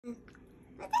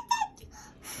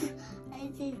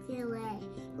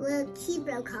We'll keep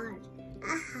your card.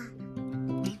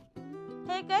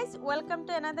 Hey guys, welcome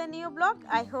to another new vlog.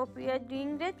 I hope you are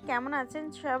doing great. কেমন আছেন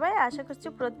সবাই? আশা করছি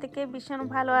প্রত্যেকে ভীষণ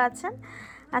ভালো আছেন।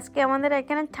 আজকে আমাদের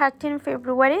এখানে 13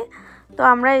 ফেব্রুয়ারি। তো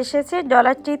আমরা এসেছি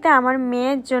ডলার ট্রিতে আমার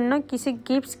মেয়ের জন্য কিছু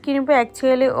গিফটস কিনবো।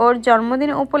 অ্যাকচুয়ালি ওর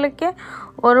জন্মদিন উপলক্ষে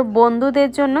ওর বন্ধুদের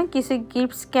জন্য কিছু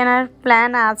গিফটস কেনার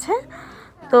প্ল্যান আছে।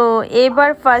 তো এবার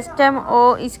ফার্স্ট টাইম ও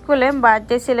স্কুলে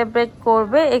বার্থডে সেলিব্রেট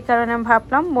করবে, এই কারণে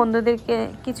ভাবলাম বন্ধুদেরকে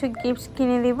কিছু গিফটস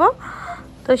কিনে দিব।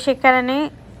 তো সে কারণে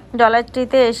ডলার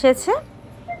ট্রিতে এসেছে।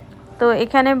 তো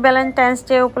এখানে ভ্যালেন্টাইন্স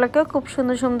ডে উপলক্ষে খুব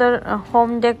সুন্দর সুন্দর হোম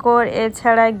ডেকোর,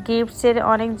 এছাড়া গিফটসের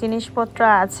অনেক জিনিসপত্র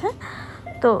আছে।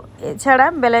 তো এছাড়া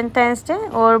ভ্যালেন্টাইন্স ডে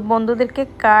ওর বন্ধুদেরকে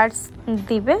কার্ডস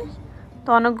দিবে, তো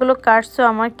অনেকগুলো কার্ডসও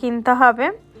আমার কিনতে হবে।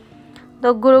 তো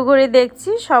ঘুরে দেখছি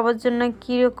সবার জন্য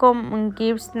কীরকম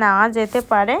গিফটস নেওয়া যেতে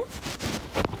পারে।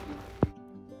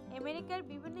 আমেরিকার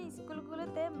বিভিন্ন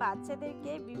স্কুলগুলোতে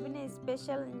বাচ্চাদেরকে বিভিন্ন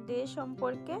স্পেশাল ডে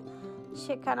সম্পর্কে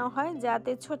শেখানো হয়,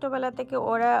 যাতে ছোটবেলা থেকে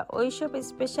ওরা ওইসব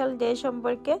স্পেশাল ডে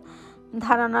সম্পর্কে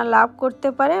ধারণা লাভ করতে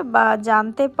পারে বা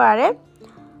জানতে পারে।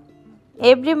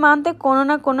 এভরি মান্থে কোনো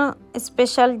না কোনো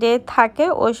স্পেশাল ডে থাকে,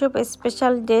 ওইসব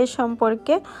স্পেশাল ডে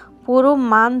সম্পর্কে পুরো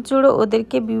মান্থ জুড়ে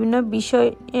ওদেরকে বিভিন্ন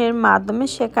বিষয়ের মাধ্যমে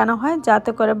শেখানো হয়,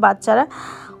 যাতে করে বাচ্চারা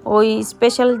ওই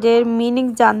স্পেশাল ডের মিনিং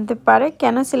জানতে পারে,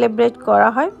 কেন সেলিব্রেট করা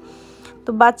হয়। তো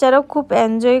বাচ্চারাও খুব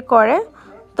এনজয় করে।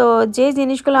 তো যে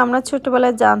জিনিসগুলো আমরা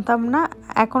ছোটোবেলায় জানতাম না,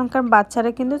 এখনকার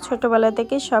বাচ্চারা কিন্তু ছোটোবেলা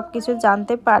থেকে সব কিছু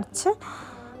জানতে পারছে।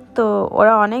 তো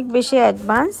ওরা অনেক বেশি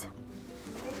অ্যাডভান্স।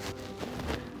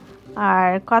 আর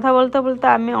কথা বলতে বলতে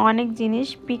আমি অনেক জিনিস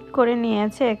পিক করে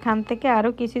নিয়েছি এখান থেকে, আরও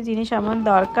কিছু জিনিস আমার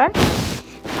দরকার।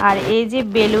 আর এই যে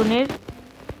বেলুনের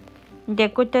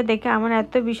ডেকোরটা দেখে আমার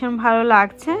এত ভীষণ ভালো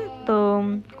লাগছে। তো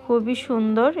খুবই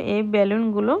সুন্দর এই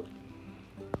বেলুনগুলো।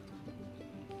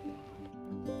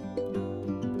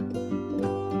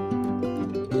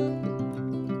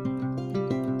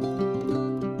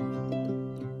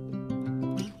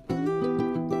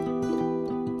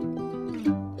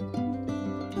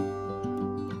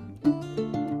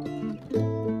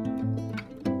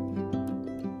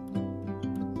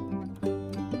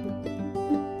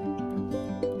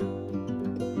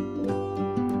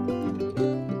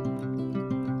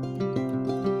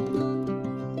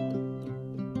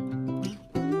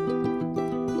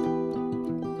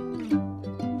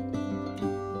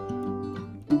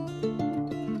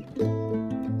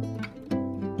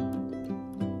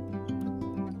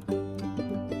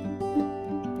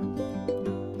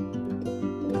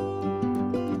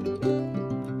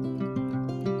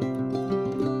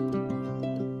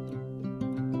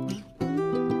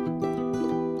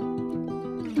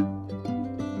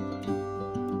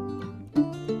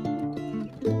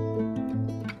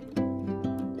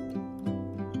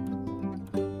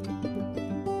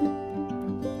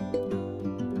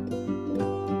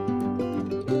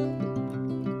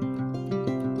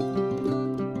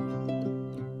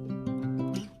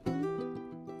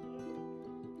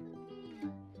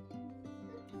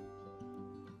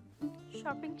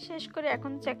 শপিং শেষ করে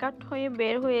এখন চেক আউট হয়ে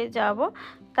বের হয়ে যাব।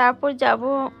 তারপর যাব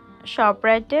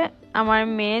শপরাইটে আমার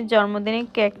মেয়ের জন্মদিনের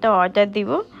কেকটা অর্ডার দিব।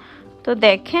 তো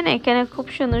দেখেন এখানে খুব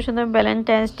সুন্দর সুন্দর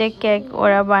ভ্যালেন্টাইন্স ডে কেক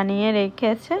ওরা বানিয়ে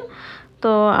রেখেছে।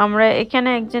 তো আমরা এখানে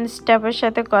একজন স্টাফের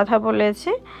সাথে কথা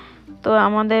বলেছি। তো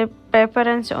আমাদের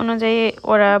প্রেফারেন্স অনুযায়ী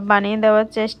ওরা বানিয়ে দেওয়ার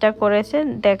চেষ্টা করেছে।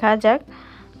 দেখা যাক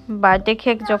বার্থডে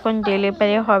কেক যখন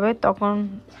ডেলিভারি হবে তখন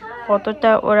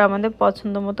কতটা ওরা আমাদের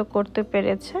পছন্দ মতো করতে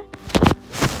পেরেছে।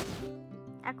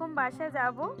 এখন বাসায়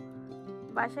যাব,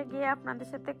 বাসায় গিয়ে আপনাদের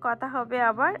সাথে কথা হবে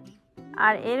আবার।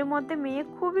 আর এর মধ্যে মেয়ে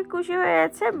খুবই খুশি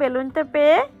হয়েছে বেলুনটা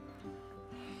পেয়ে।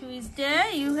 Tuesday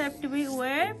you have to be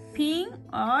wear pink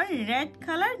or red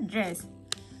color dress.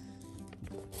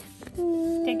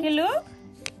 Take a look.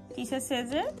 Teacher says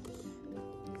it.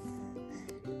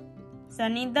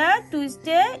 Sanida,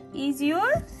 Tuesday is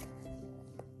your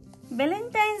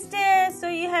Valentine's Day, so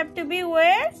you have to be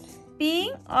wear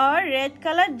pink or red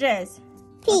color dress.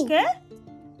 Pink. Okay?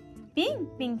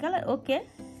 Pink color. Okay.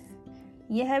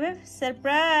 You have a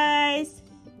surprise.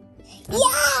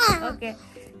 Yeah. Okay.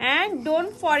 And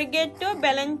don't forget to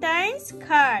Valentine's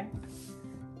card.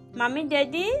 Mommy,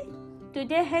 Daddy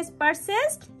today has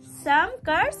purchased some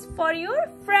cards for your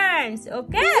friends.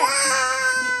 Okay?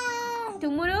 Yeah.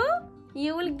 Tomorrow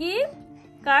you will give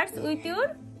cards with your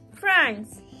friends.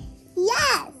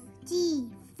 Yes. 3,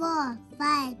 4,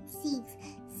 5, 6,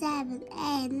 7,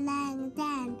 8, 9,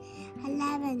 10,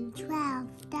 11, 12,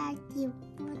 13,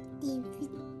 14,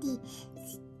 15,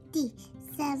 16,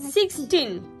 17,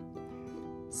 16,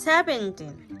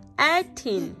 17,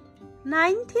 18,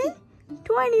 19,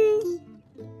 20,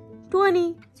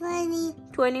 20. 20,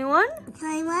 21.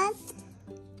 21,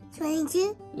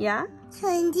 22, Yeah.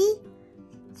 20,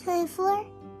 24,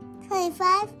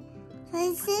 25,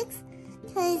 26,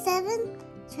 27,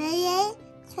 28,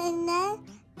 29,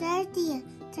 30,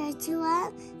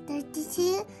 31,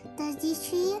 32,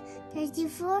 33,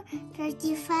 34,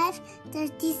 35,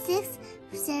 36,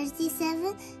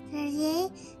 37,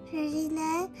 38,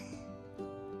 39,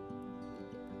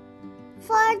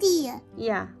 40.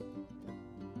 Yeah.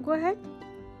 Go ahead.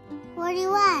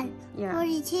 41, Yeah.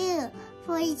 42,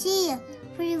 43,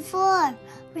 44,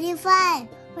 45,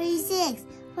 46,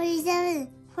 47,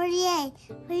 48,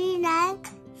 49,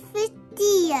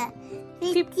 50,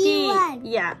 51,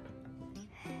 Yeah.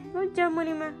 Good job,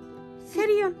 Monima.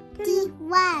 Carry on.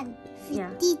 51, Yeah.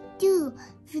 52,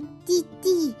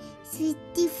 53,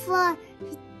 54,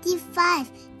 55,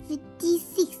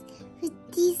 56,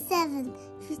 57,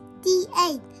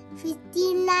 58,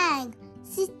 59,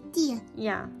 60,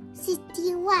 Yeah.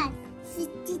 61,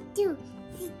 62,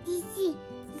 63,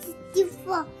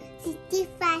 64,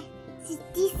 65,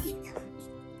 66,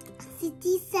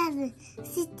 67,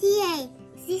 68,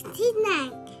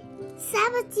 69,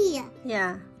 70,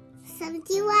 Yeah.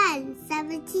 71,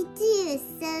 72,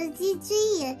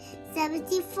 73,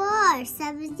 74,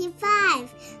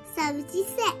 75,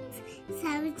 76,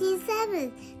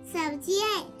 77,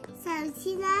 78,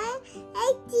 79,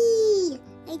 80,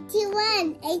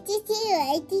 81, 82,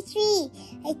 83,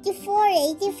 84,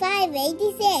 85,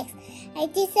 86,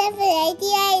 87,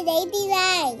 88,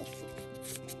 89,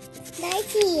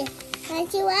 90,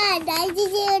 91,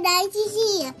 92,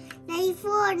 93,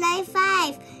 94,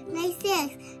 95,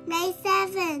 96,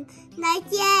 97,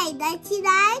 98,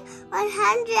 99,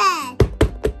 100.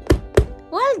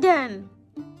 Well done.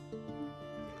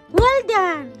 Well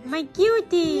done, my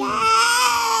cutie.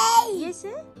 Yay! Yes,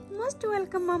 sir? Most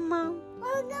welcome, Mama.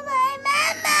 Welcome, my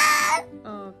mama.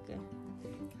 Okay.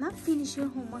 Now finish your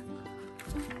homework.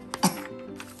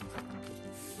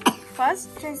 First,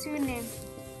 trace your name.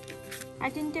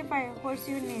 Identify what's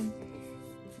your name.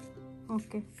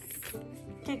 Okay.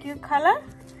 Take your color.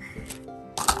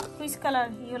 Which color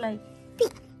you like?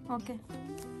 Pink. Okay.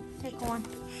 Take one.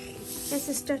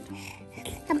 Let's start.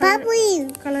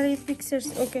 Bubble. Color your pictures.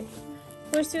 Okay.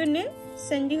 What's your name?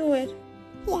 Sandy where?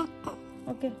 Yeah.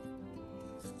 Okay.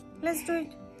 Let's do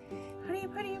it. Hurry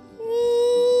up, hurry up.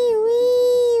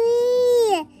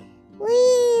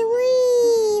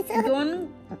 Wee.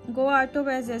 Don't go out of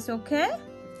edges, okay?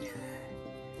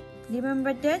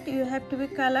 Remember that you have to be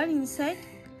color inside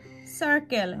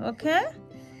circle, okay?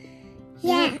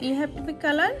 Yeah. You have to be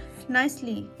color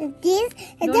nicely. This is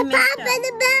the Don't mess pop up. and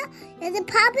the bubble. And the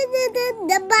pop and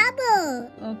the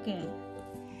bubble. Okay.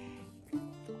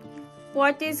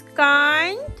 What is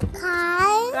kind?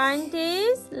 Kind. Kind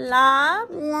is love,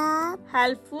 Love.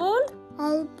 helpful,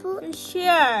 Helpful. and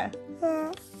share.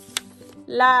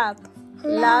 Love.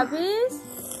 Love is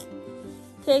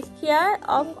take care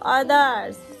of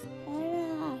others,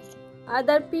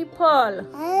 other people.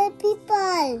 Other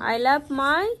people. I love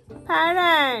my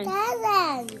parents.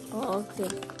 Parents. Okay.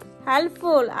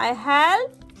 Helpful. I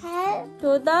help Help.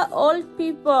 to the old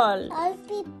people, All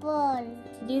people.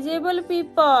 disabled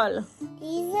people.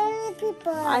 These are the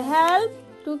people. I help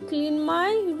to clean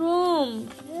my room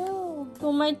You.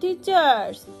 to my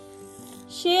teachers.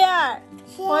 Share.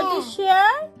 What is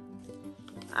share?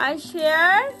 I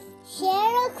share.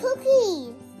 Share a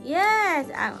cookie. Yes,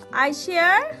 I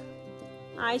share.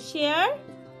 I share.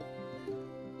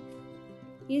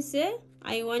 You say,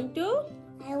 I want to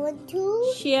I want to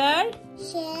share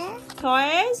share.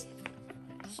 toys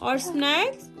or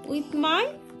snacks with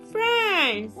my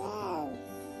friends. Friends.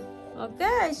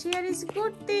 Okay, share is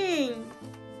good thing.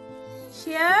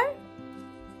 Share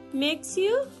makes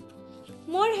you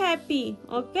more happy.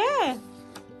 Okay.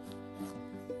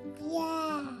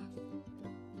 Yeah.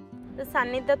 তো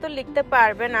সান্নিধ্যা তো লিখতে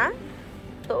পারবে না,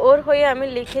 তো ওর হয়ে আমি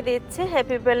লিখে দিচ্ছি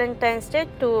happy Valentine's day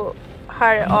to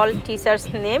her all teachers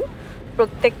name.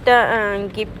 প্রত্যেকটা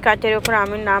গিফট কার্ডের উপর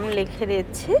আমি নাম লিখে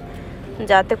দিচ্ছি,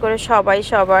 যাতে করে সবাই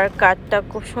সবার কার্ডটা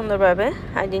খুব সুন্দরভাবে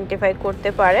আইডেন্টিফাই করতে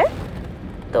পারে।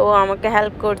 তো আমাকে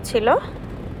হেল্প করছিল।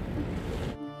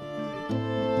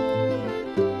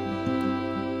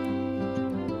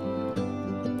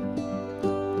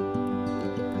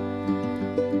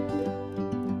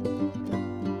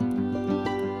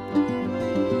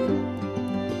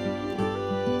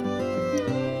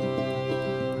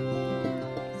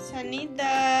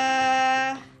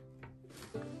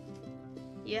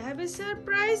 You have a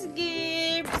surprise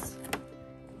gifts.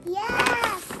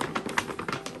 Yes.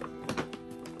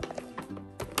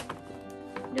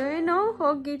 Do you know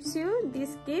who gives you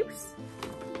these gifts?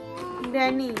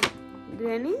 Granny.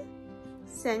 Granny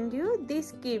send you these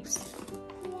gifts.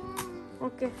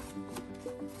 Okay.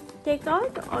 Take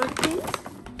out all things.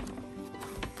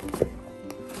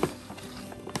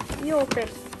 You open.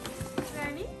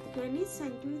 Granny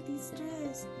sent you this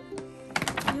dress.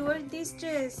 You wear this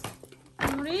dress.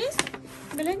 Maurice,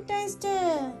 Valentine's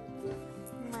Day.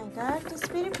 Oh my God, it's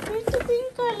very pretty pink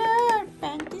color.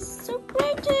 Pant is so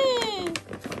pretty.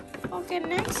 Okay,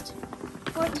 next.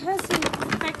 What has in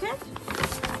packet?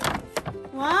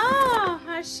 Wow,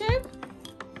 heart-shaped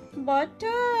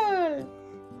bottle.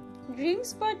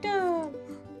 Drinks bottle.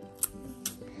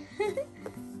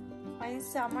 When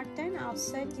summertime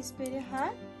outside is very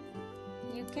hot,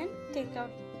 you can take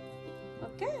out.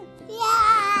 Okay?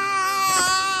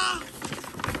 Yeah.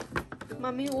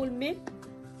 Mommy will make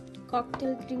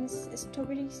cocktail drinks,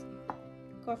 strawberries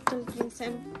cocktail drinks.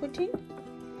 I'm putting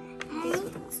this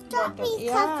bottle.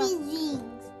 Yeah. Drinks.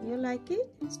 You like it?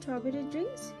 Strawberry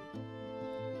drinks?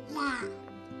 Yeah.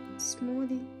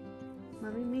 Smoothie.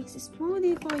 Mommy makes a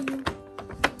smoothie for you.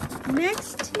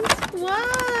 Next is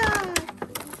wow!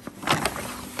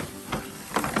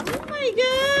 Oh my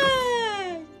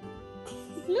God!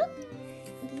 Look,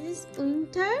 this is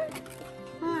winter.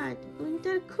 What?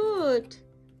 Winter coat.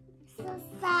 So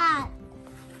soft.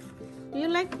 You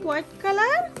like what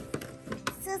color?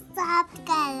 So soft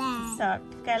color.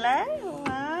 Soft color.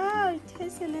 Wow! It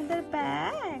has another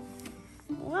bag.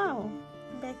 Wow!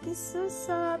 Bag is so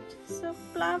soft, so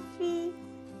fluffy.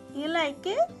 You like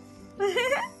it?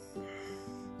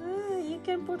 You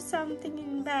can put something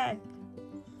in bag.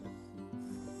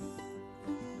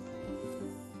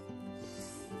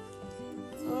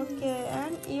 Okay,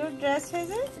 and your dress has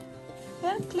it?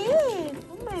 Well, clean.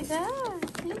 Oh my God,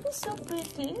 it is so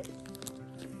pretty.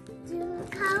 Do you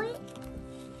call it?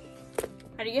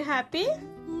 Are you happy?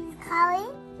 You call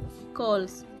it?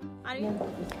 Calls. Are you?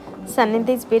 Sanidhi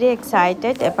is very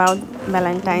excited about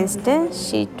Valentine's Day.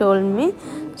 She told me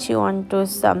she wants to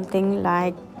something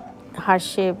like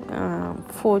heart-shaped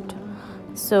food.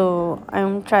 So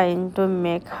I'm trying to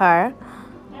make her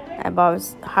about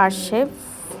heart-shaped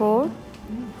food.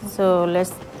 So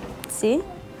let's see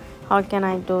how can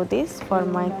I do this for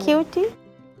my cutie.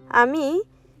 আমি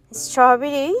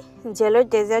strawberry jello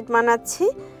dessert বানাচ্ছি।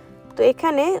 তো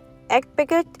এখানে এক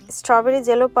packet strawberry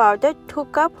jello powder 2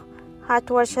 cup hot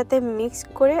water সাথে mix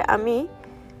করে আমি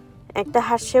একটা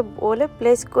heart shape বোলে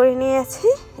প্লেস করে নিয়েছি।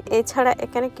 এছাড়া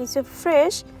এখানে কিছু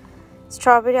ফ্রেশ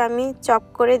স্ট্রবেরি আমি চপ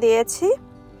করে দিয়েছি।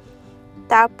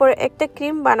 তারপর একটা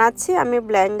ক্রিম বানাচ্ছি আমি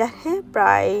ব্লেন্ডারে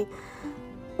প্রায়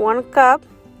 1 কাপ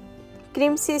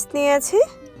ক্রিম চিজ নিয়েছি।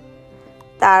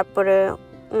 তারপরে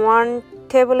 1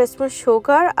 টেবিল স্পুন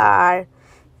সুগার আর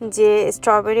যে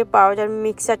স্ট্রবেরি পাউডার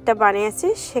মিক্সারটা বানিয়েছি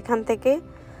সেখান থেকে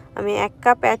আমি 1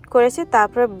 কাপ অ্যাড করেছি।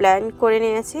 তারপরে ব্লেন্ড করে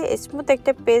নিয়েছি। স্মুথ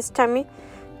একটা পেস্ট আমি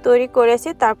তৈরি করেছি।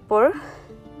 তারপর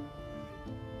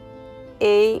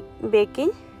এই বেকিং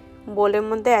বোলের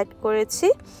মধ্যে অ্যাড করেছি।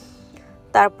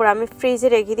 তারপর আমি ফ্রিজে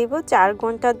রেখে দিব 4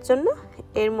 ঘন্টার জন্য।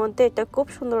 এর মধ্যে এটা খুব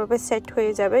সুন্দরভাবে সেট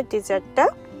হয়ে যাবে ডেজার্টটা।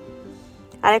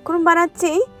 আর এখন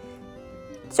বানাচ্ছি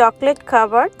চকলেট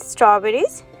কাভার্ড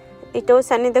স্ট্রবেরিজ। এটাও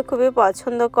সানিদা খুবই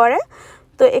পছন্দ করে।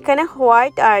 তো এখানে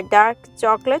হোয়াইট আর ডার্ক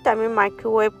চকলেট আমি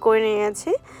মাইক্রোওয়েভ করে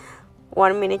নিয়েছি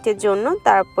 1 মিনিটের জন্য।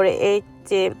 তারপরে এই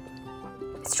যে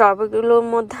স্ট্রবেরিগুলোর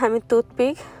মধ্যে আমি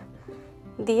টুথপিক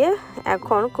দিয়ে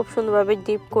এখন খুব সুন্দরভাবে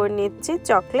ডিপ করে নিচ্ছি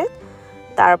চকলেট।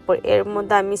 তারপর এর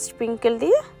মধ্যে আমি স্প্রিঙ্কেল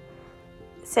দিয়ে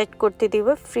সেট করতে দিব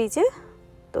ফ্রিজে।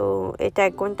 তো এটা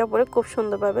 1 ঘন্টা পরে খুব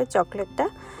সুন্দরভাবে চকলেটটা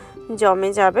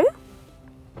জমে যাবে।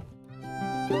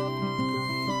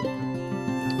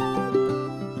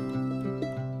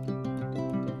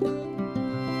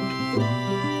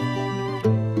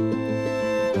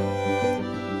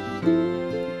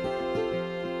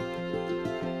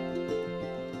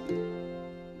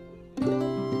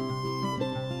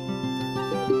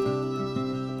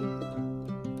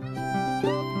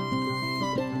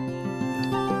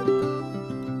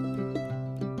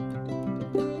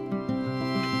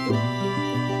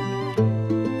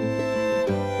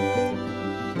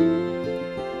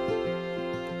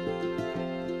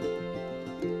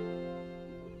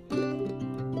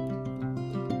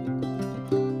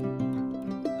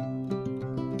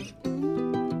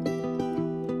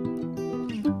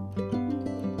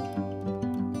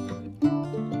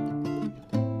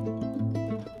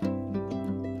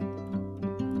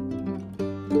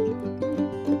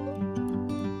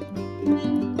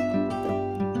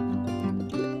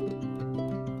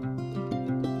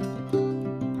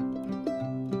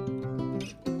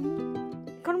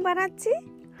 বানাচ্ছি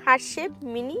হার্ট শেপ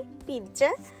মিনি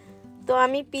পিৎজা। তো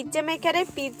আমি পিৎজা মেকারে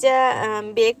পিৎজা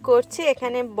বেক করছি।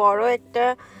 এখানে বড় একটা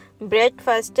ব্রেড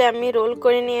ফার্স্টে আমি রোল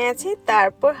করে নিয়েছি,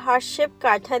 তারপর হার্ট শেপ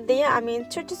কাঠা দিয়ে আমি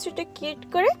ছোট ছোট কিট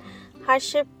করে হার্ট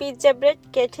শেপ পিৎজা ব্রেড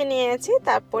কেটে নিয়েছি।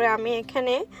 তারপরে আমি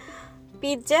এখানে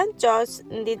পিৎজা সস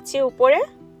দিচ্ছি উপরে,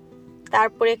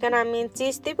 তারপরে এখানে আমি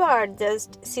চিজ দিব আর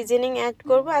জাস্ট সিজনিং অ্যাড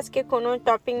করব। আজকে কোনো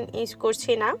টপিং ইউজ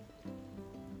করছি না,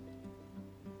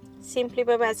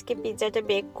 সিম্পলিভাবে আজকে পিৎজাটা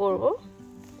বেক করব।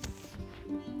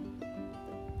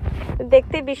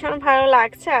 দেখতে ভীষণ ভালো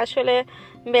লাগছে। আসলে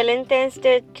ভ্যালেন্টাইন্স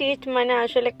ডে ট্রিট মানে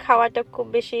আসলে খাওয়াটা খুব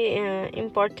বেশি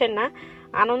ইম্পর্টেন্ট না,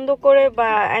 আনন্দ করে বা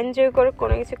এনজয় করে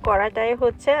কোনো কিছু করাটাই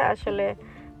হচ্ছে আসলে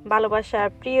ভালোবাসা আর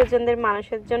প্রিয়জনদের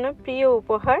মানুষের জন্য প্রিয়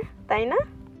উপহার, তাই না?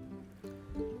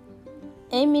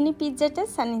 এই মিনি পিৎজাটা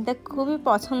সানিদা খুবই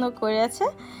পছন্দ করেছে।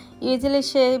 ইউজুয়ালি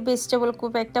সে ভেজিটেবল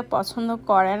খুব একটা পছন্দ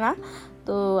করে না,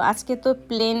 তো আজকে তো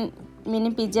প্লেন মিনি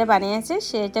পিৎজা বানিয়েছে,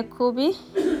 সেটা খুবই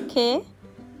খেয়ে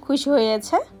খুশি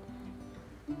হয়েছে।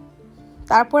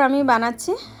 তারপর আমি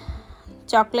বানাচ্ছি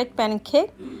চকলেট প্যানকেক।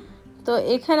 তো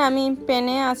এখানে আমি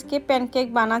প্যানে আজকে প্যানকেক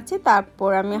বানাচ্ছি, তারপর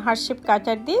আমি হার্ট শেপ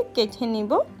কাটার দিয়ে কেটে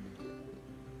নিব।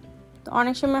 তো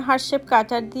অনেক সময় হার্ট শেপ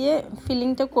কাটার দিয়ে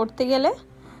ফিলিংটা করতে গেলে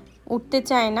উঠতে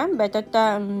চায় না, ব্যাটারটা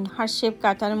হার্ট শেপ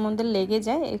কাটার মধ্যে লেগে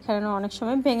যায়, এখানে অনেক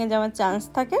সময় ভেঙে যাওয়ার চান্স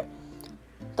থাকে।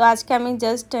 তো আজকে আমি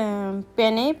জাস্ট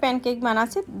প্যানে প্যানকেক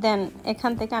বানাচ্ছি, দেন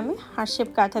এখান থেকে আমি হার্ট শেপ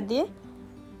কাটা দিয়ে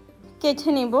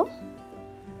কেটে নিব।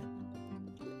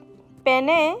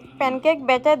 প্যানে প্যানকেক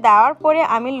ব্যাটার দেওয়ার পরে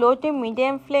আমি লো টু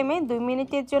মিডিয়াম ফ্লেমে 2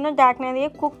 মিনিটের জন্য ঢাকনা দিয়ে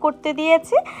কুক করতে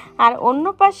দিয়েছি। আর অন্য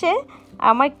পাশে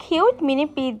আমার কিউট মিনি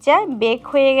পিৎজা বেক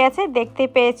হয়ে গেছে, দেখতে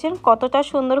পেয়েছেন কতটা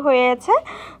সুন্দর হয়েছে।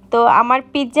 তো আমার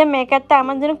পিৎজা মেকারটা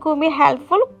আমার জন্য খুবই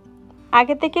হেল্পফুল,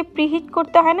 আগে থেকে প্রিহিট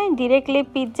করতে হয় না, ডিরেক্টলি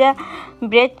পিৎজা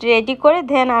ব্রেড রেডি করে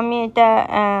দেন আমি এটা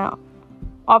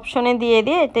অপশনে দিয়ে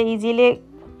দিই, এটা ইজিলি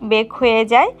বেক হয়ে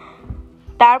যায়।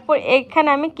 তারপর এখানে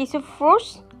আমি কিছু ফ্রুটস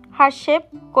হার্ট শেপ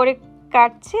করে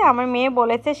কাটছি। আমার মেয়ে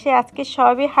বলেছে সে আজকে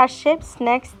সবই হার্ট শেপ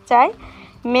স্ন্যাক্স চাই,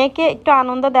 মেয়েকে একটু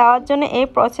আনন্দ দেওয়ার জন্য এই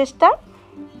প্রসেসটা।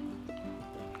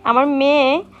 আমার মেয়ে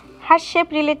হার্ট শেপ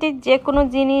রিলেটেড যে কোনো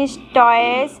জিনিস,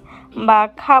 টয়েস বা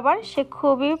খাবার সে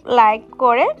খুবই লাইক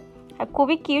করে,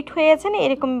 খুবই কিউট হয়েছে না।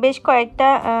 এরকম বেশ কয়েকটা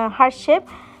হার্ট শেপ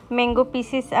ম্যাঙ্গো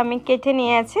পিসেস আমি কেটে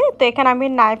নিয়েছি। তো এখানে আমি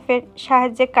নাইফের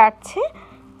সাহায্যে কাটছি,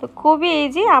 তো খুবই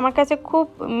ইজি। আমার কাছে খুব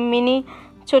মিনি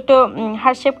ছোট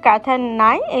হার্ট শেপ কাটা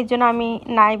নাই, এই জন্য আমি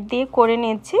নাইফ দিয়ে করে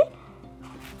নিচ্ছি।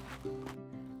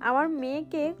 আমার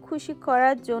মেয়েকে খুশি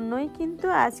করার জন্যই কিন্তু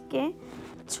আজকে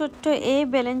ছোট্ট এই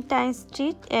ভ্যালেন্টাইন্স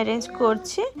ট্রিট অ্যারেঞ্জ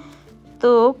করছি।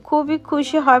 তো খুবই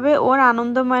খুশি হবে, ওর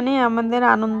আনন্দ মানে আমাদের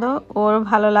আনন্দ, ওর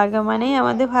ভালো লাগা মানেই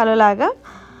আমাদের ভালো লাগা।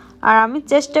 আর আমি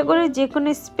চেষ্টা করি যে কোনো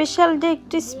স্পেশাল ডে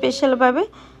একটু স্পেশালভাবে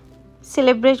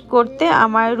সেলিব্রেট করতে।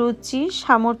 আমার রুচি,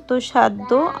 সামর্থ্য, সাধ্য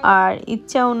আর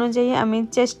ইচ্ছা অনুযায়ী আমি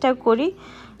চেষ্টা করি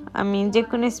আমি যে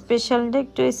কোনো স্পেশাল ডে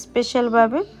একটু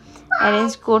স্পেশালভাবে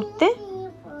অ্যারেঞ্জ করতে,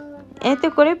 এতে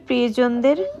করে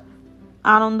প্রিয়জনদের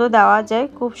আনন্দ দেওয়া যায়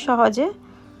খুব সহজে।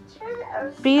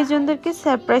 প্রিয়জনদেরকে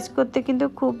সারপ্রাইজ করতে কিন্তু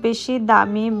খুব বেশি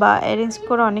দামি বা অ্যারেঞ্জ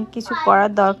করে অনেক কিছু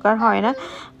করার দরকার হয় না,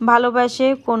 ভালোবাসে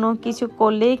কোনো কিছু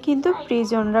করলেই কিন্তু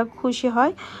প্রিয়জনরা খুশি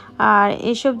হয়। আর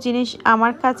এসব জিনিস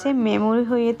আমার কাছে মেমোরি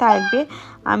হয়ে থাকবে।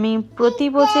 আমি প্রতি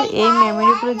বছর এই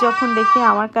মেমোরিগুলো যখন দেখি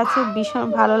আমার কাছে ভীষণ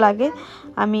ভালো লাগে।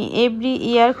 আমি এভরি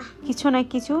ইয়ার কিছু না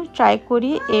কিছু ট্রাই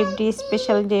করি এভরি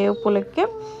স্পেশাল ডে উপলক্ষে।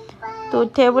 তো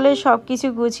টেবিলে সব কিছু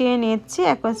গুছিয়ে নিচ্ছি,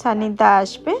 এখন সানিদা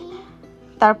আসবে,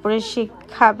 তারপরে সে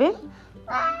খাবে।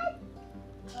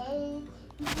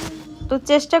 তো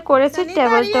চেষ্টা করেছি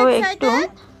টেবিলটাও একটু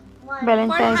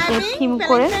ভ্যালেন্টাইন্স ডে থিম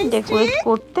করে ডেকোরেট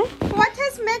করতে। What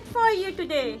has made for you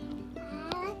today?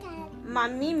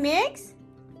 Mommy makes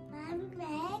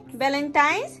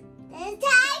Valentine's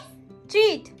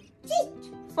treat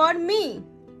for me.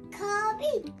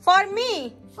 For me.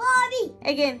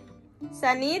 Again.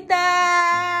 Sanida,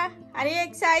 are you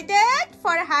excited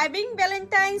for having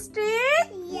Valentine's treat?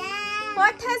 Yeah.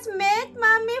 What has made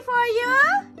mommy for you?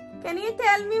 Can you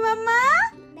tell me, Mama?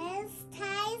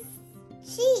 Valentine's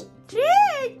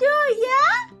Treat too,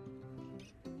 yeah?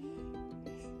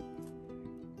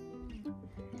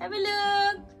 Have a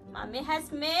look. Mommy has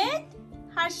made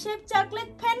heart-shaped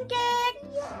chocolate pancake,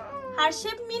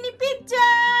 heart-shaped mini pizza,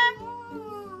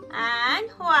 and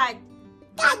what?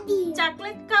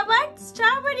 Chocolate covered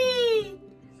strawberry,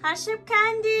 heart-shaped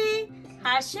candy,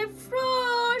 heart-shaped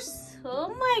fruits. Oh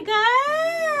my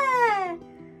god!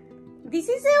 This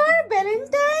is our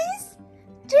Valentine's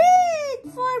treat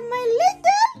for my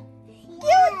little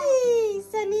cutie,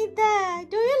 Sanita.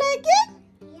 Do you like it?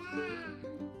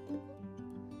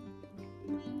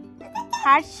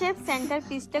 Heart shape centre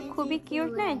পিসটা খুবই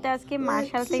cute না, এটা আজকে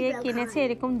martial থেকে কিনেছে,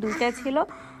 এরকম দুটা ছিল।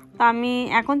 তো আমি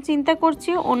এখন চিন্তা করছি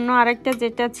অন্য আরেকটা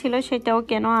যেটা ছিল সেটাও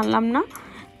কেন আনলাম না।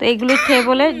 তো এগুলো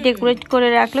টেবলে ডেকোরেট করে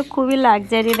রাখলে খুবই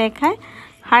লাক্সারি দেখায়।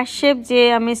 হার্ট শেপ যে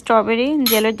আমি স্ট্রবেরি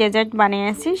জেলো ডেজার্ট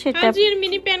বানিয়েছি সেটা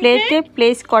প্লেটে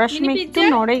প্লেস করার সময় একটু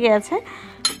নড়ে গেছে,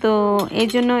 তো এই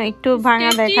জন্য একটু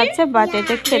ভাঙা দেখাচ্ছে, বাট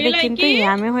এটা খেতে কিন্তু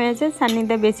ইয়ামি হয়েছে।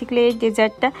 সান্নিদা বেসিক্যালি এই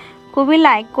ডেজার্টটা খুবই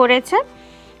লাইক করেছে।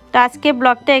 তো আজকে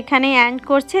ব্লগটা এখানেই এন্ড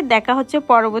করছি, দেখা হচ্ছে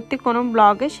পরবর্তী কোনো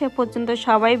ব্লগে। সে পর্যন্ত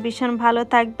সবাই ভীষণ ভালো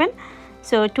থাকবেন।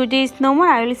 So today is no more.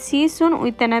 I will see you soon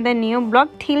with another new vlog.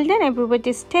 Till then,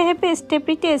 everybody stay happy, stay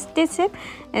pretty, stay safe,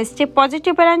 stay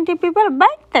positive, and people.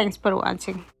 Bye. Thanks for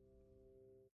watching.